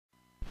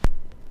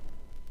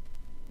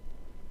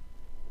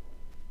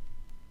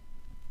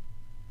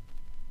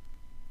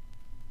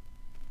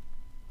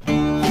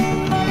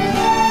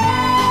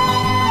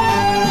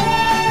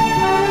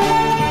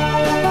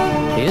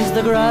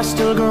grass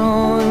still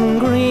growing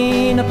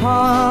green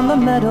upon the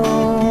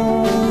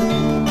meadow?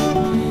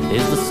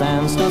 Is the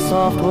sand still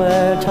soft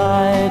where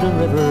tidal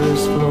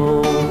rivers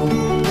flow?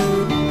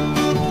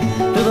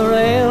 Do the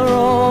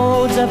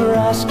railroads ever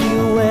ask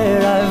you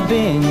where I've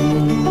been?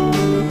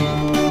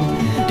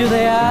 Do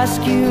they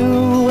ask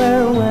you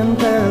where went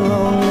their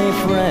lonely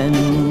friend?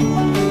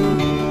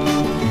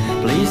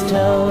 Please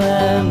tell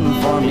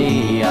them for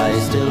me I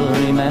still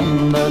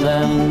remember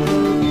them.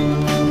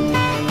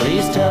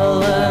 Please tell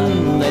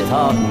them they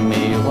taught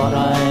me what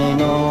I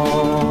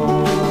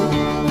know.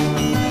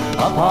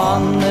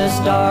 Upon this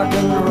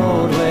darkened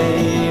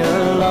roadway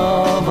your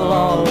love will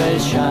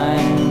always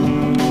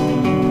shine.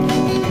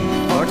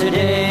 For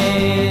today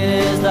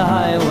is the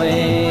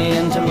highway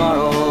and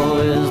tomorrow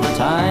is the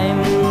time.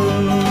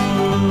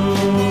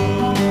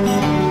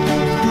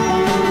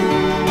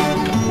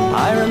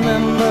 I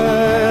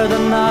remember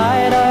the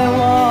night I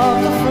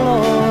walked the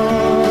floor.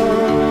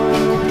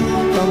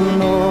 From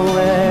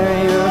nowhere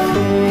your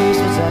face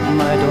was at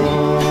my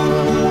door.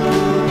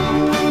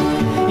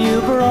 You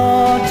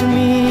brought to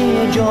me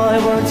joy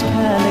words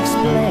can't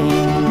explain,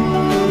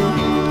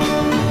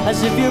 as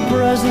if your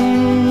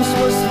presence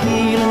was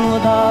feeling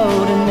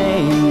without a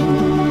name.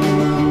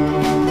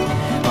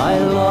 My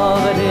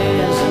love, it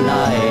is a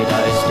night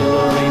I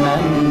still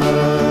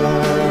remember,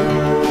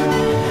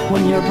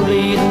 when your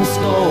breathing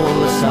stole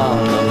the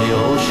sound of the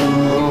ocean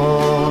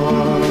roar.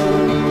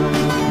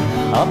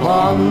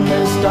 Upon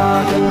this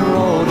darkened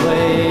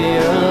roadway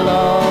your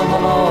love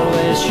will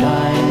always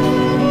shine.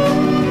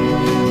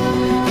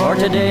 For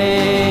today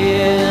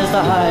is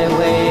the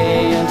highway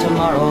and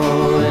tomorrow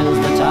is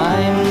the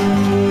time.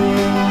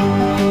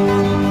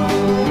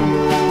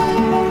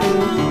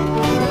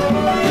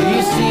 Do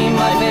you see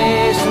my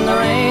face in the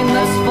rain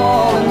that's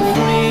falling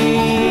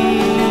free?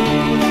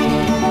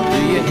 Do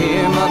you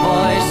hear my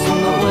voice in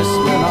the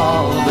whistling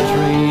of the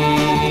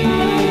trees?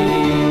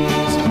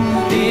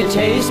 Do you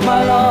taste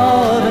my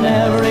love in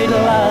every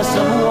glass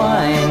of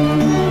wine?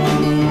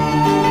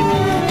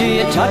 Do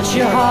you touch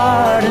your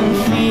heart and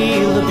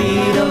feel the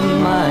beat of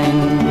mine?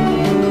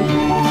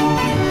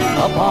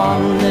 Upon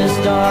this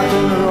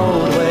darkened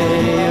roadway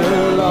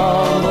your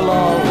love will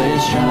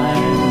always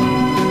shine.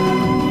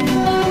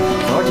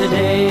 For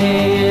today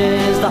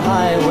is the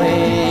highway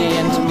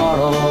and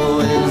tomorrow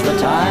is the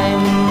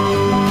time.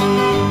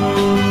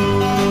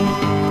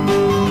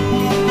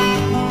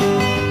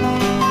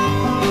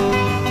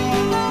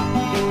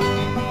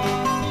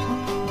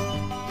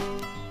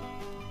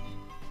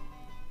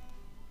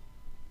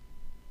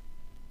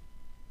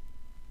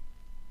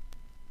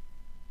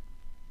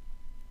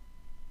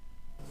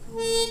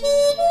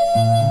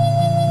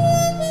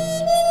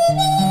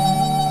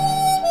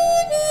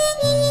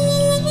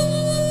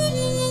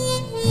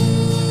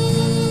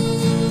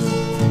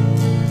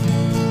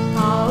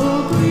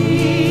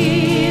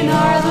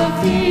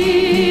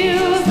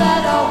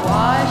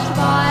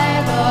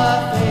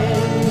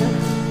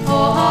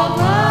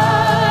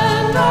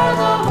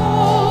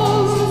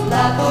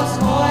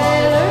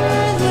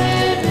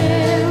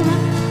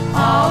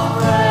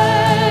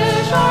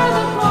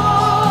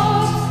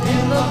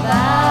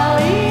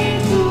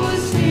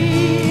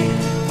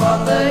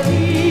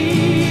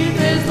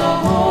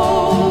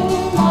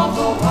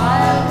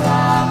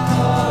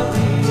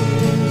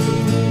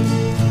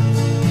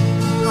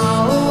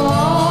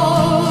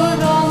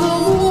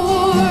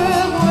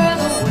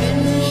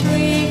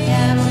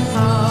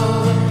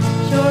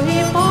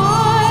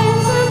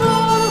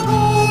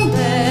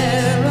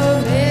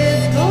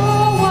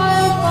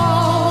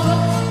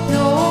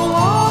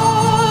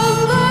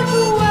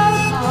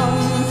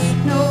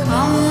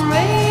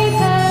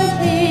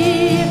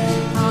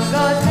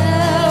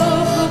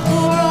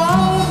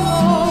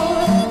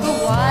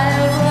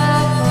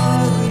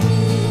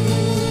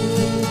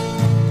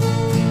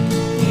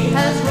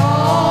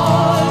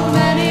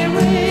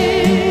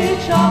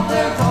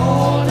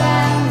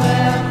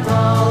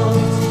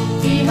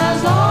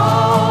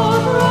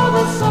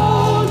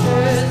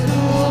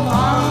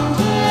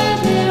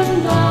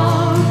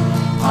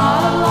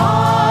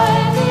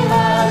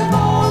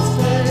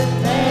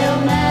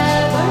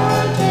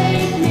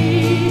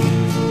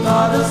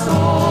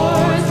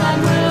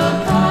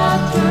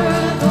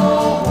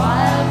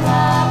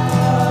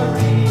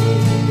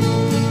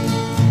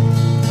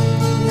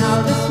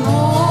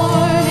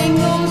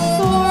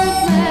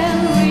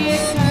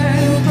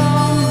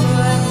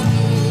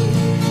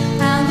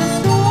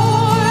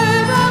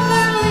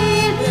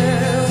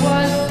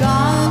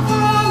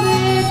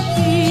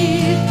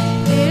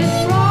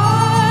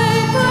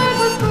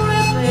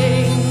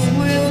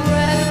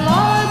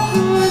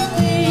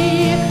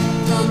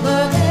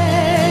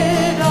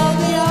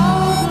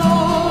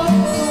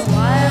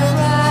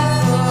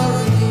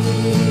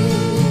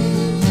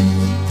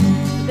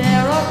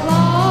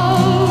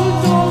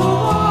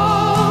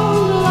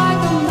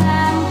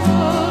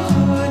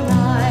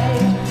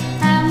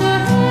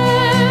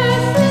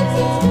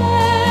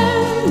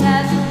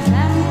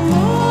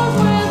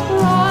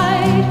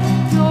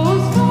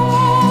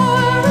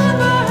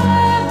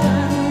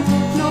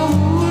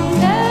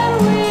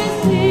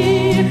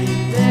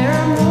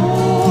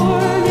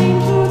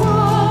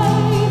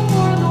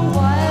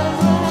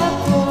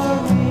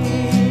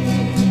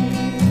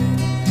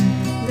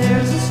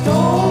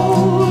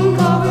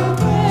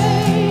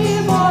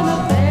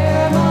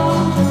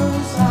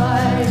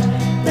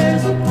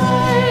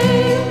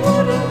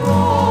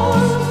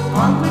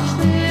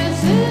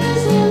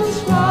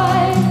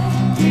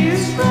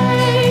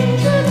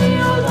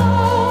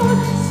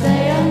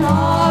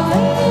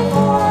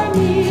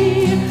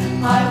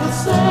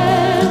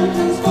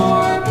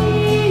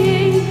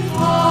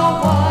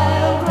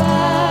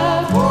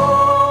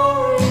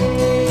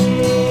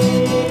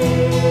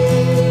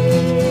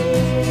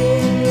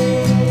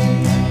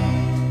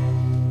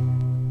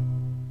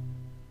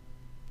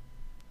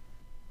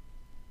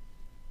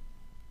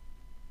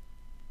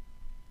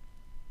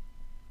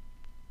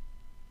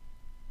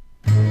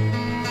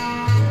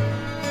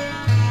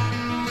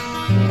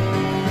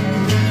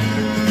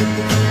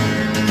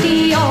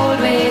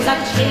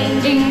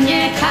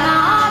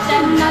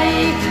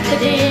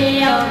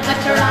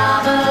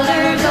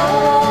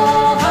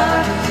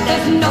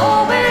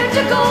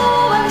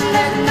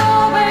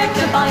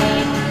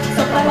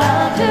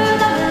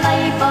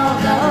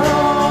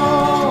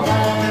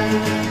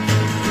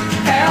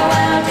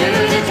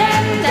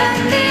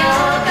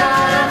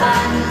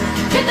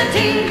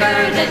 tinker,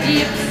 the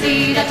gypsy,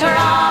 the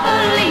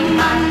travelling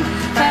man.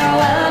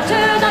 Farewell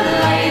to the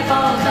life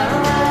of the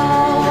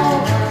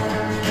rover.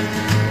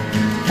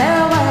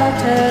 Farewell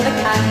to the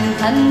cant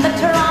and the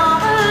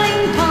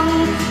travelling tongue.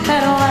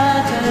 Farewell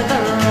to the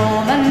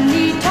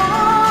Romany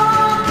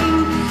talking,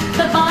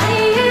 the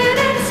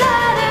violin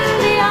sad and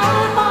the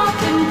old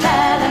fortune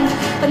telling.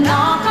 But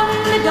knock on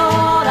the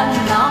door and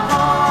knock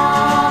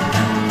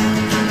often.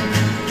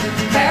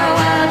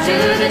 Farewell to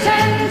the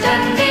tent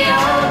and the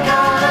old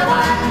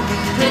caravan,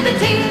 to the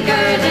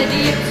tinker, the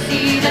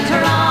gypsy, the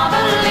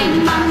travelling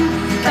man.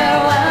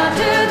 Farewell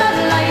to the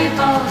life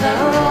of the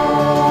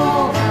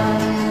rover.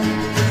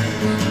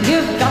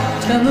 You've got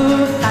to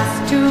move fast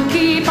to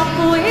keep up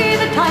with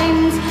the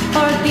times,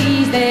 for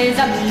these days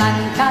a man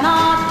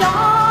cannot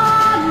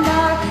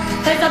wander.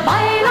 There's a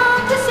bylaw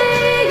to say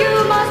you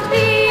must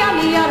be on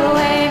your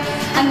way,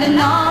 and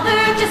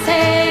another to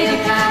say you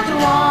can't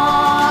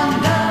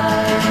wander.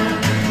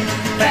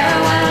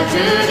 Farewell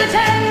to the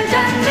tent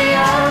and the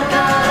old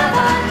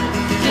caravan,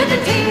 to the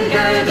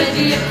tinker, the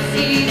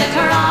gypsy, the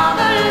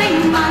travelling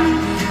man.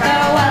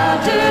 Farewell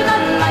to the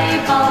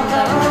life of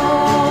the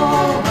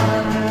rover.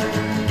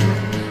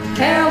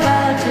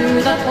 Farewell to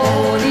the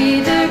pony,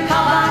 the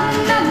cob and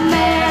the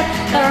mare,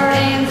 the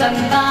reins and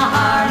the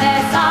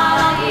harness are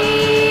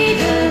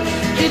idle.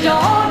 You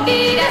don't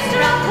need a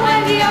strap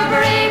when you're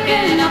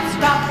breaking up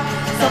scrap,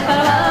 so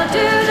farewell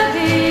to the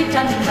bit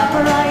and the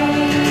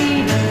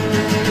bridle.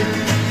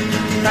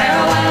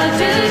 Farewell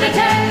to the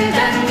tent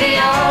and the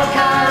old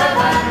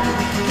caravan,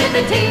 to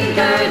the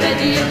tinker, the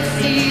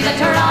gypsy, the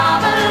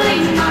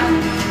travelling man.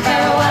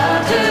 Farewell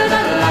to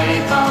the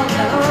life of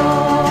the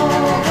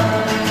rover.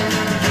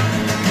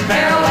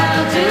 Farewell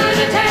to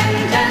the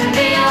tent and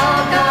the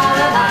old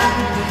caravan,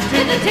 to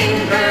the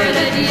tinker,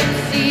 the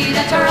gypsy,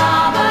 the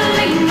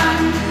travelling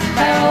man.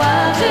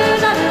 Farewell to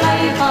the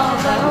life of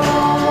the rover.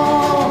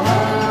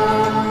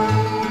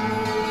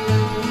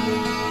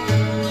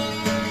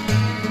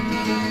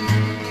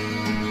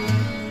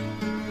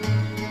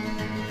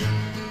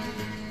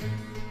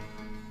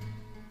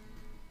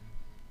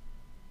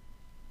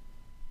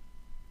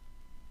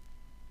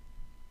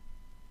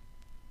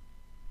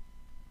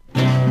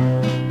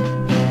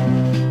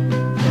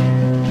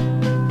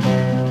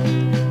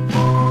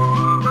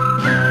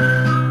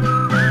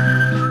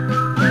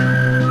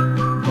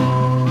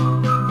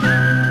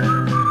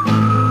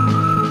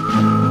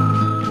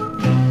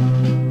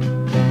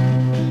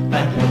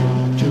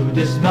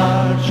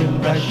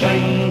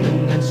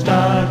 Shining and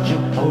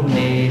starching, how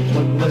neat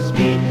one must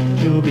be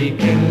to be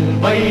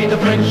killed by the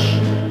French.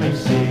 I'm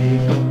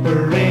sick of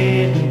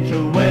parading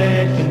through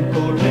wet and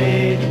cold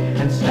rain,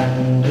 and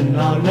standing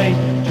all night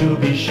to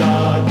be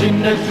shot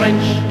in a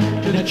trench.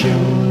 To the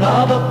tune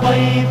of a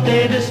fife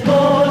they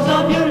dispose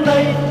of your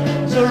life,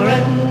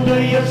 surrender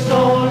your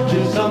soul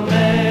to some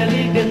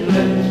elegant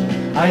lilt.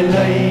 I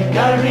like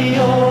carry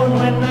on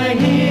when I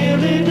hear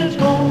it is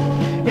gone.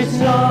 It's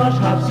not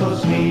half so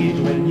sweet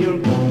when you're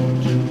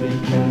gone to be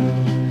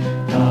killed.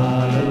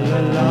 La la la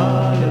la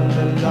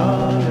la la la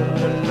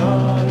la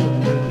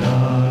la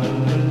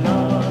la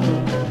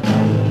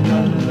la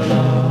la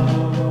la.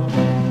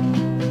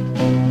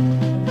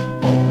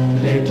 Oh,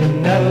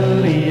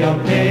 Legionelli of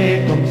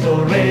day comes so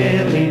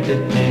rarely, the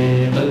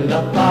devil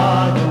of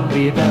pardon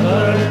we've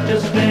ever to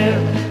spare.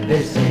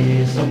 They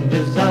say some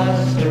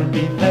disaster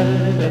befell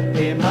the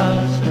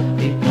paymaster,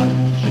 the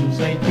conscience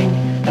I think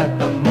that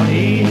the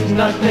money's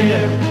not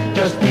there.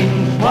 Just think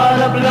what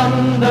a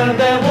blunder,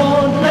 they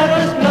won't let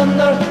us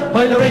blunder,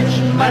 while the rich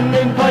man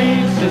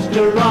entices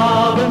to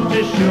rob and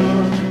to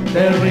sure.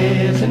 There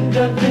isn't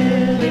a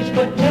village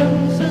but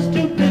tempts us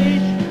to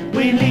pillage,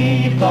 we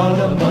leave all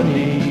the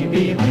money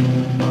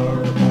behind for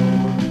the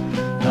poor.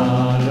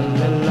 La la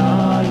la la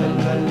la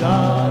la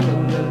la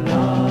la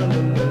la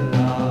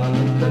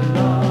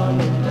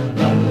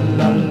la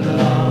la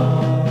la.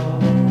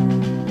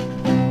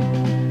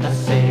 A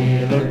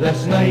sailor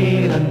last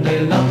night and they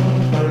long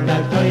for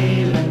that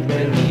island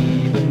where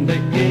even the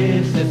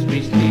guesses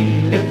we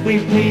steal if we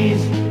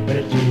please. But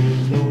it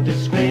is no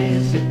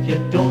disgrace if you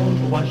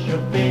don't wash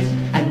your face,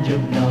 and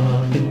you've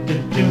nothing to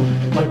do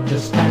but to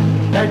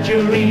stand at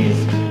your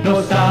ease.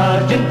 No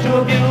sergeant to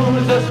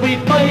abuse us, we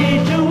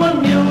fight to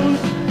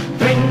amuse,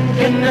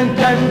 drinking and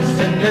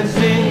dancing and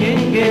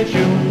singing gay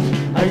tunes.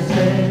 I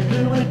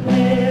settle with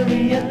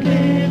Mary and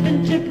live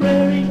in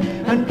Tipperary,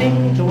 and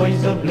think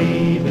twice of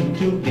leaving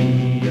to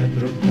be a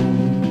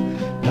dragoon.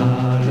 La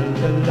la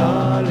la la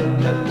la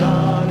la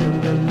la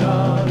la la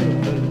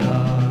la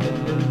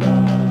la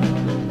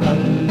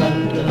la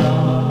la.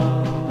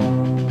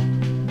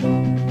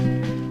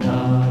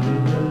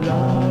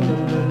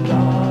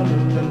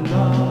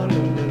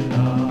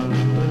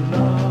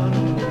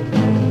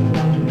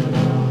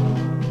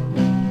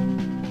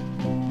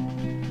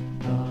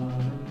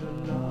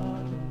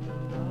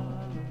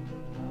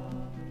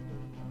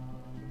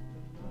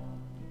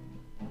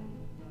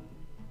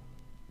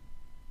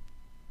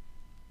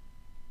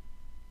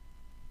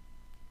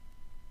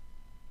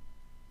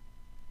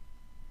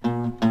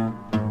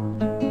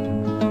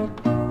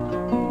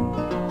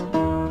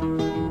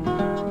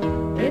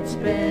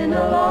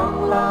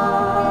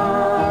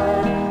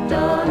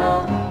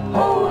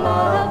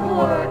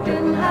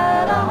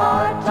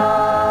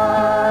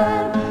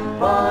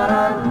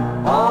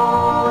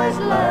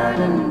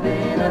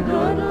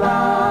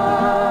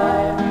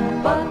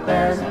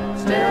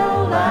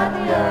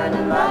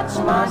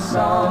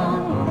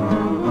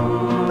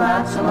 song,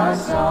 that's my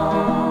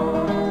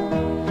song.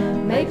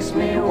 Makes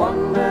me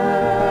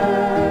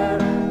wonder,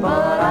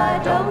 but I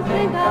don't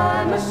think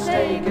I'm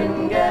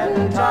mistaken.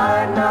 Getting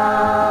tired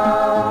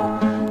now,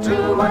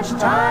 too much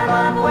time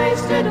I've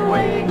wasted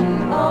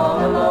waiting all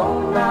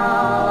alone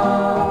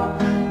now.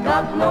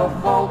 Got no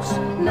folks,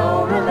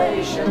 no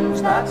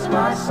relations, that's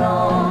my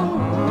song,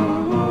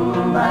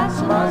 that's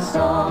my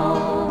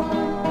song.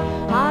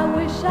 I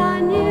wish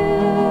I knew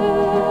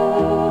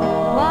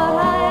what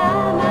I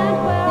am and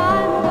where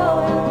I'm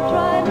going.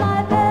 Tried my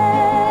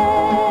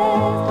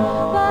best,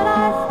 but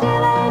I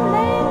still ain't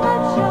made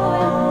much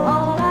showing.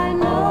 All I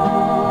know,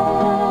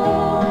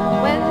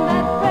 when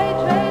that freight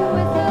train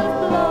whistles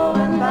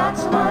blowing,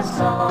 that's my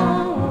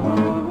song,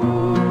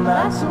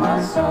 that's my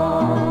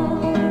song.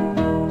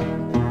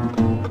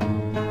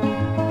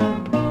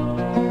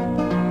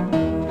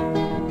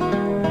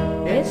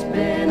 It's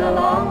been a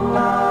long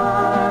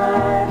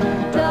life,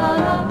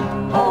 done a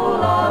whole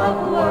lot of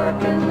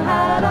work and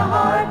had a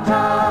hard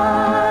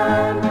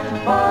time,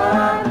 but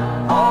I'm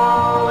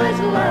always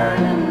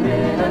learning,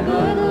 been a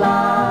good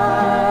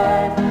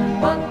life.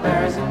 But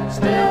there's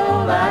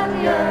still that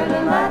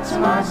yearning, that's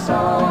my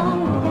song,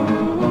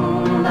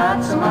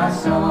 that's my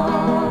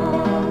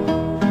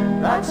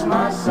song, that's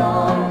my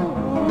song,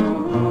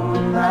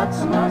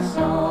 that's my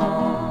song.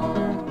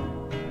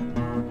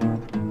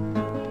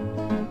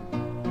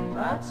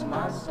 That's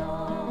my song. That's my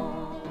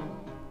song.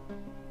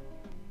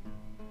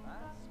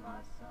 That's my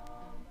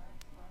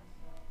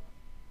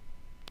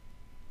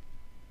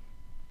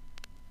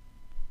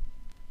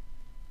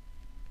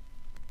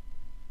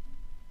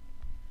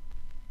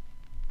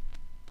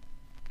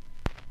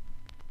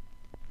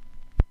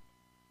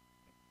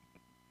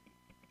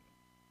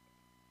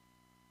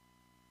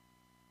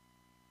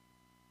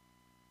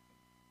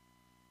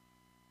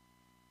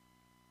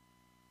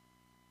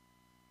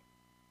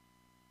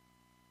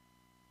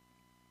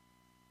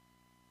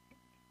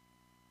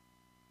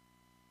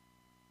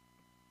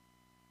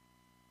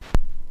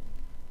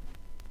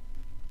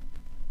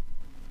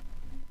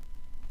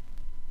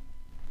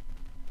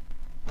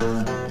song.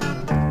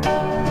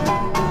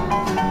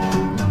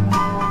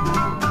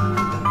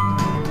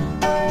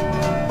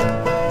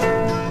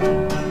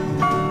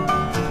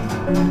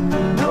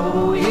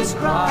 No use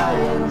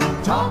crying,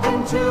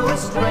 talking to a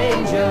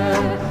stranger,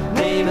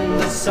 naming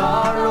the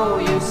sorrow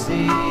you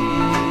see.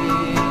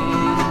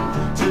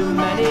 Too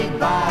many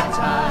bad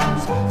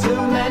times,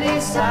 too many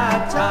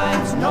sad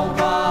times,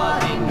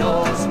 nobody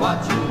knows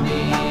what you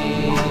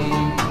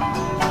need.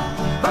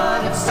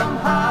 But if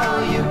somehow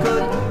you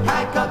could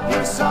pack up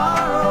your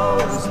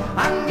sorrows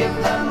and give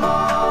them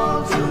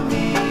all to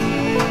me,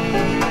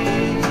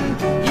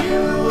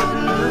 you would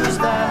lose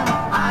them,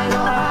 I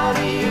know how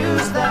to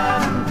use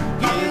them,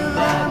 give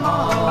them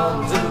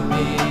all to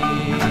me.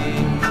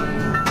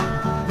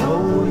 No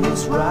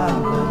use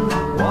rambling,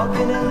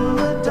 walking in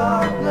the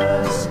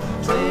darkness,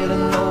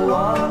 trailing the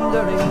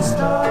wandering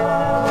star.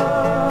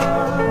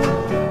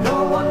 No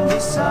one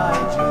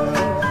beside you,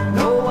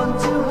 no one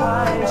to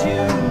hide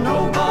you,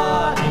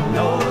 nobody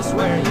knows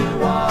where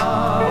you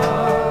are.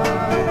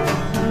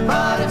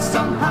 But if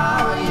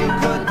somehow you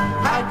could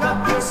pack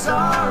up your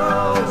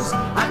sorrows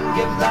and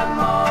give them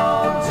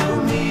all to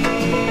me,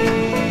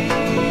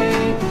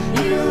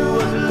 you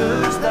would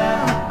lose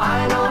them,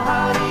 I know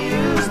how to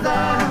use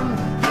them,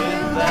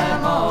 give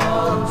them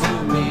all to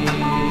me.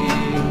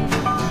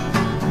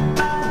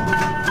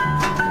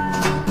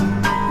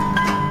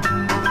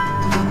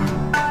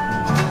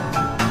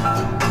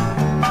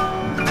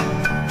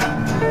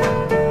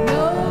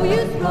 No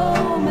use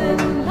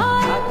roaming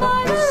like by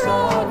the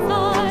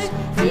roadside,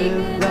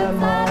 seeking a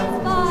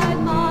satisfied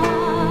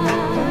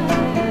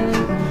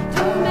mind.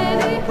 Too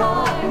many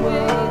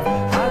highways,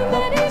 too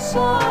many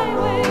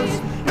byways,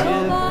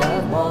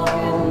 nobody's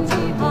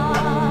walking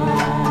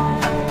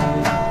behind.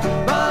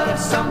 But if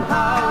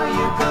somehow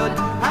you could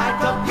pack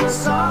up your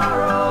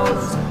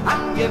sorrows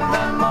and give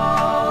them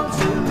all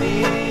to me,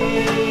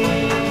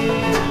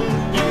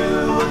 you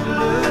would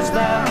lose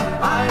them,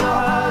 I know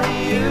how to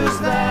use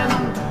them,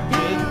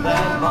 give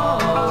them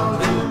all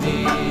to me.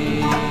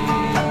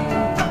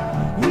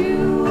 You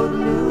would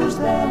lose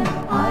them,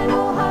 I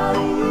know how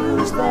to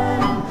use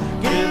them,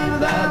 give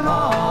them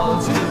all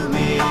to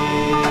me.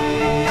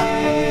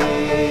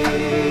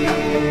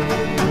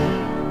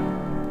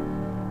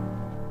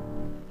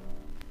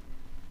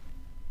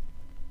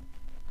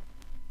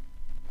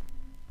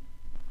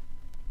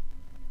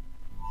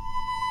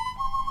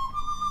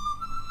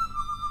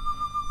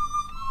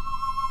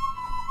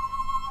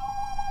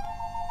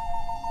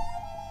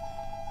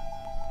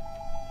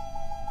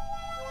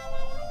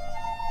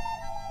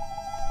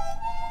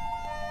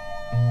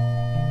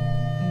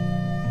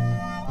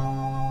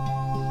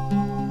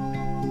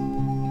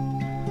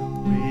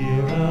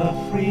 We're a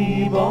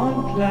free-born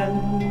clan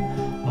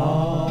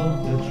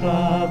of the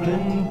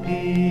travelling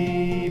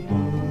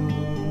people,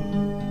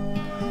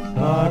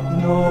 got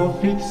no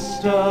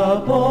fixed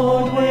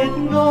abode with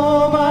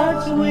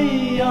nomads,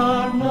 we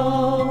are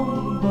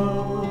numbered.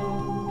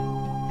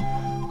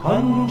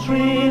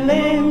 country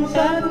lanes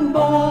and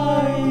byways,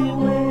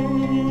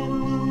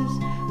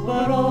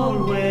 but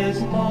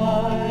always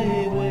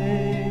my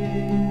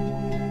way.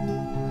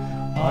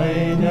 I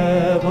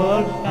never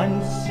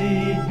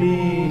fancied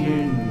being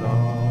in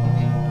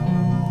London.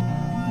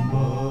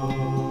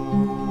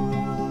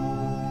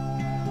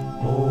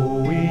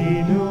 Oh, we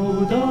knew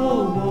the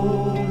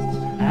woods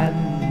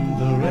and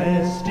the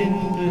resting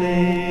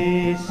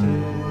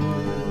places,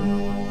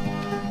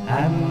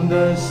 and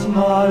the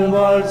small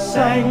world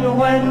sang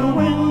when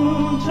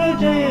winter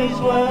days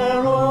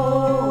were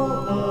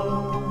over.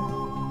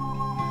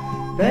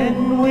 Then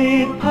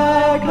we'd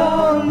pack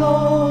our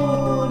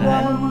load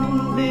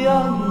and be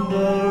on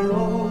the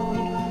road.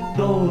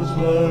 Those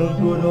were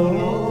good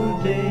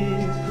old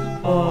days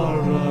for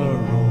a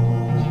rover.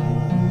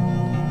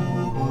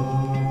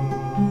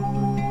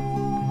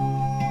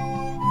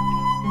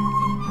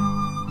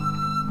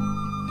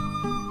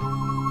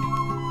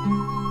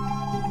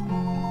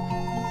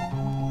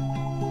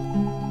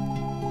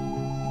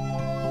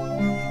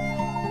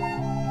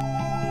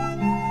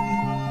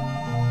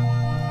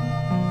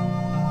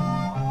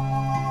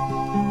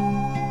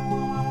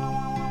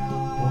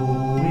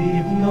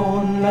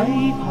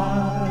 Life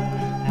hard,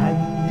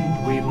 and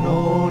we've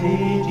known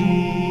it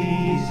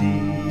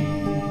easy,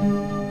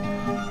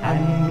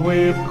 and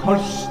we've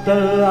cursed the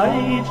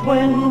light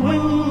when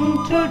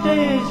winter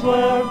days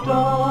were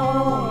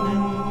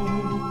dawning,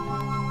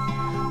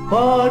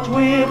 but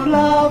we've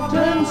laughed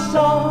and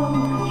sung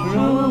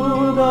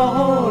through the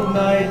whole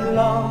night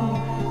long,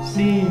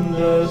 seen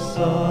the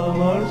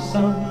summer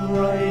sun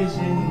rise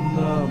in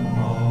the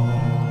morning.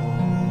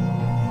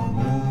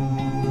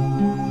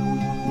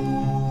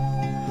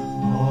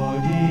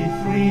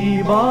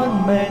 Free-born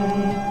men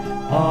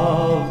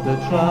of the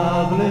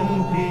travelling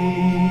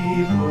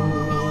people,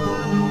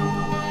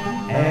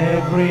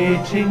 every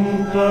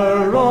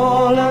tinker,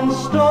 roll and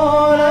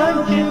stone and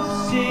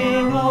gypsy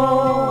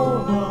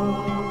rover,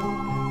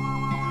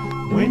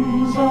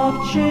 winds of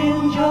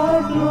change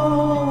are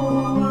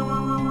blowing,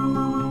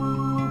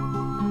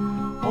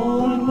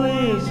 old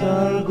ways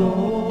are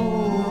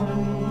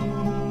going,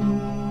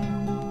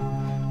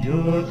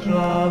 your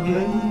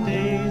travelling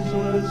days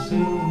will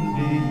soon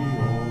be over.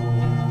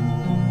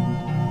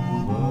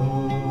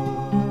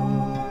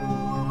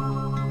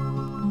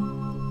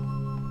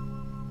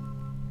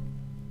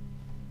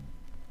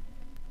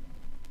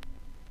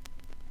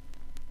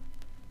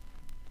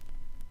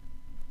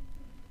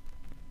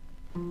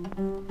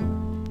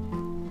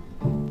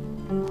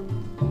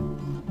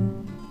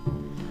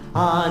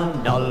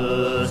 An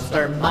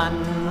Ulsterman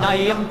I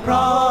am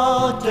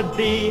proud to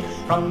be,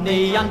 from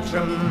the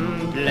Antrim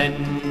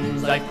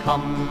glens I've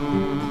come.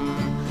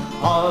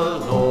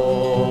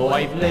 Although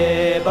I've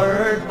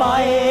laboured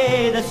by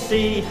the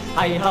sea,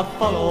 I have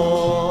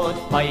followed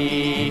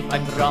fife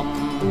and drum.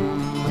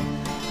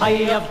 I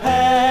have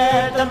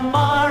heard the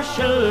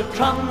martial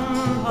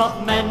tramp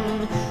of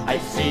men,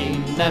 I've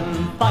seen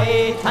them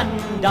fight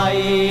and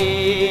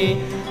die.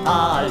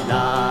 Ah,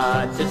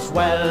 lads, it's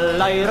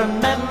well I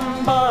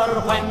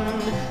remember when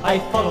I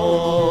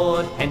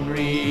followed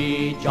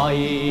Henry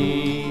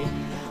Joy.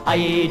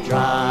 I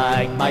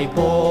dragged my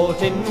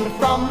boat in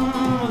from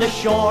the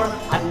shore,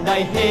 and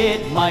I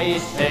hid my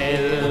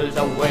sails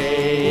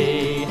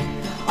away.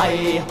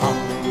 I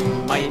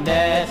hung my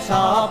net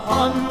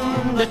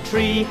upon the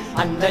tree,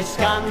 and I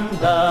scanned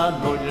the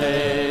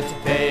moonlit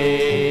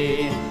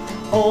bay.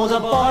 Oh, the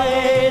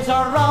boys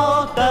are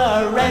out,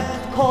 the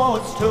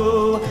redcoats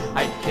too,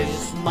 I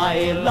kiss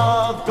my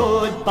love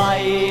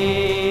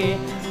goodbye.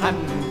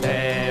 And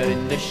there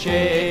in the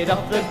shade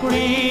of the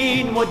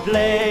greenwood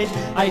glade,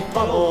 I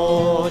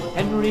followed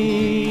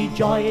Henry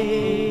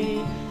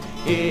Joy.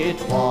 It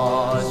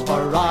was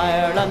for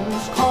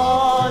Ireland's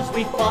cause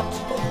we fought,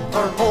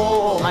 for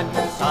home and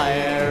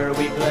sire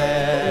we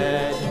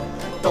bled.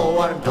 Though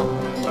our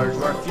numbers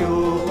were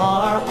few,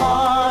 our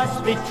hearts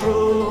beat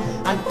true,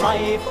 and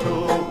 5 to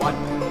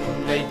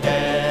 1 lay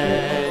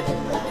dead.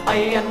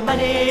 Aye, and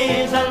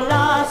many's a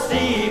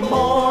lassie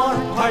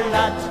mourned her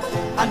lad,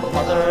 and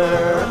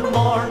mother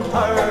mourned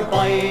her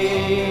boy.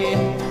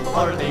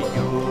 For the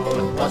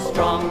youth was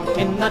strong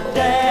in the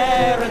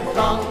daring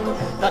throng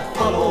that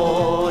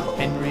followed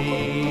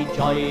Henry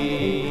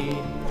Joy.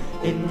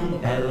 In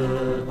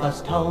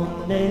Belfast town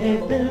they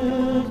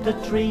built a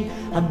tree,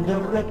 and the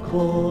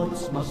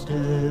redcoats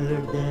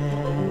mustered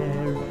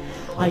there.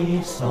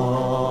 I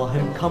saw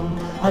him come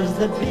as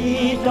the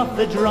beat of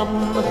the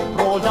drum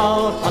rolled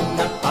out on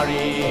the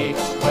barrack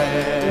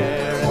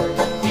square.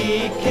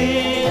 He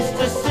kissed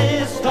his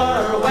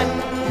sister,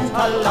 went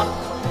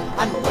aloft,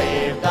 and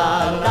waved the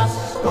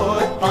lass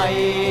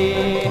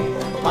goodbye.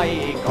 My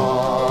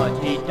God,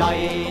 he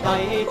died,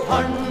 I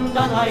turned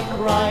and I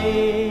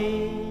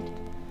cried.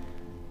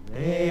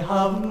 They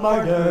have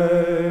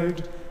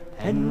murdered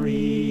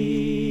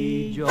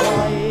Henry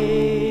Joy.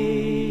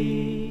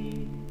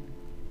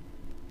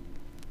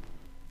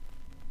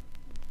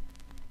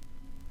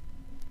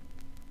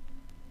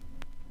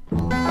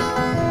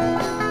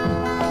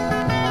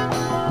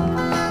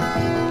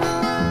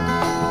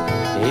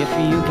 If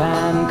you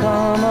can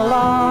come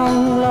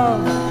along,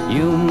 love,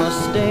 you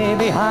must stay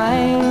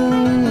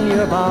behind.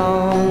 You're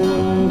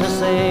bound to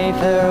say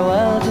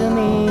farewell to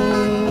me.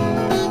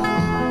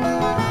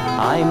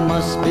 I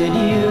must bid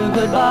you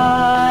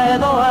goodbye,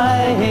 though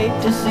I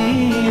hate to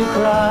see you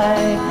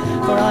cry,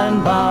 for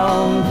I'm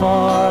bound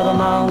for the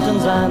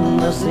mountains and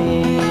the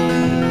sea.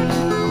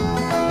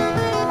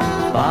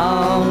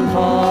 Bound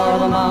for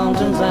the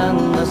mountains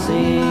and the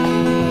sea.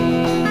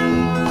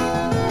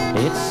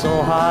 It's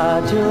so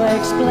hard to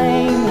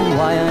explain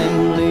why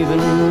I'm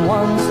leaving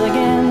once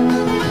again.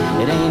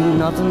 It ain't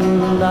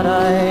nothing that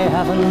I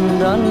haven't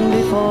done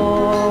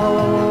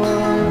before.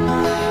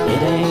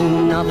 It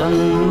ain't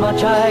nothing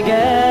much, I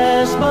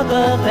guess, but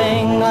the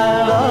thing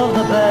I love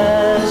the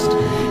best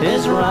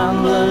is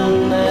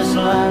rambling this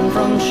land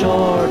from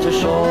shore to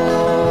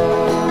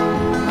shore.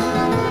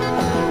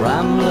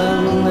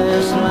 Rambling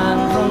this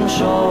land from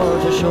shore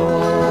to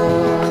shore.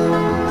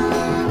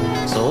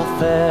 So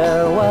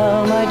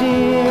farewell, my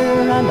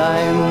dear, and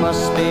I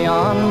must be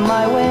on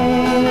my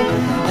way.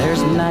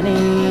 There's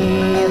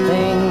many a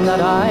thing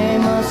that I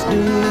must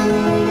do.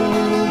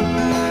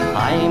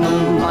 I'm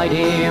a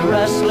mighty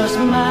restless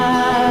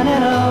man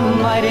in a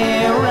mighty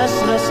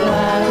restless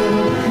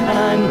land, and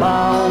I'm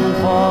bound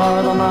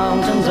for the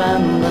mountains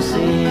and the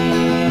sea.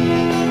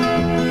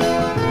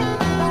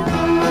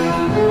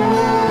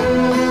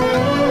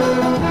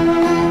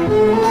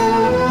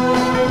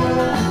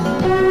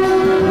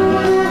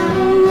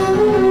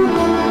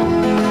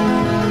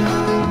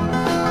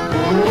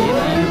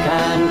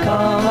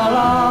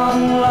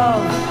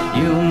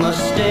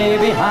 Stay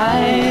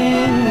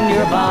behind,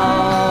 you're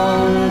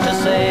bound to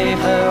say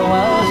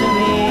farewell to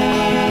me.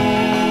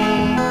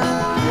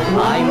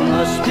 I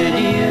must bid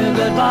you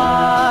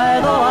goodbye,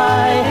 though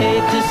I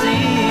hate to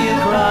see you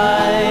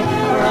cry,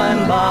 for I'm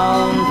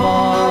bound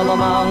for the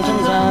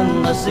mountains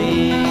and the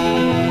sea.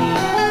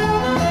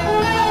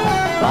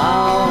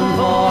 Bound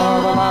for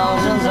the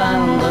mountains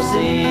and the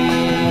sea.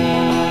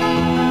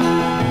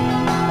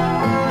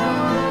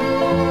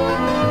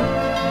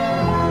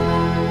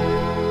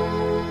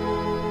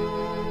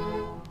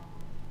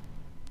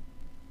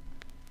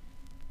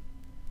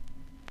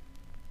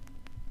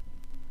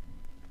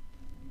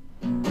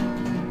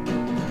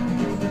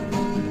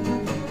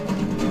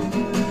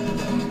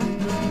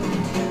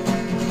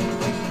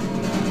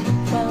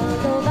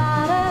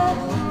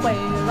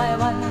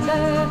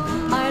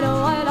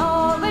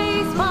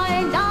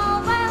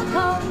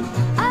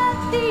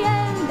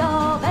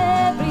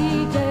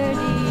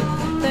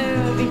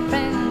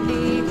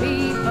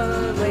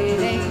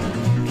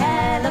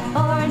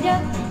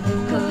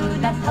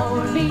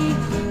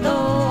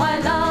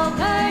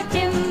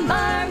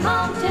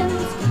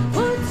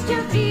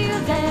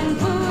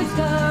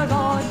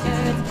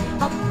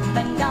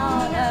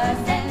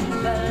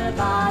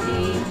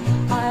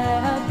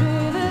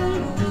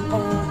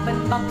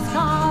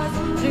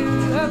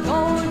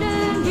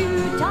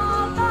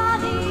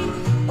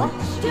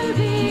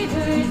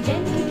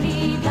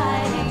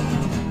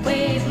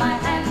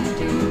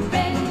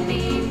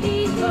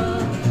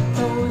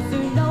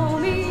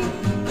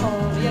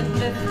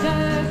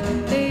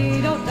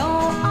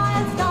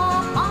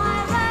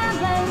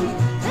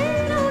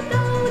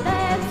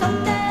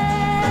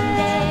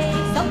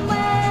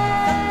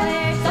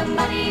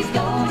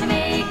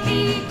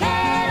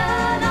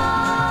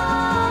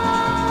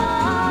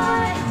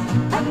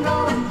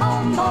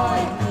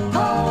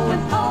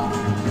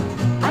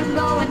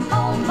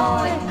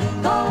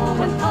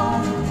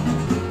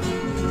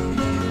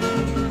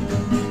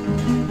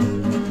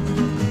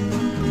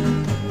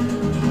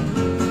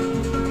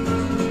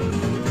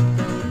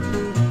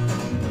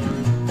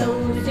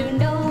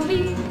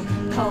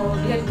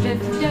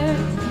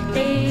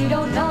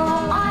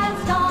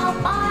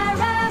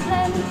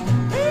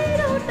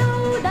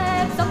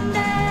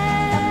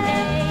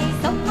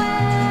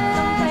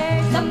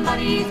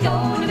 Somebody's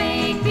gonna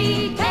make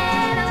me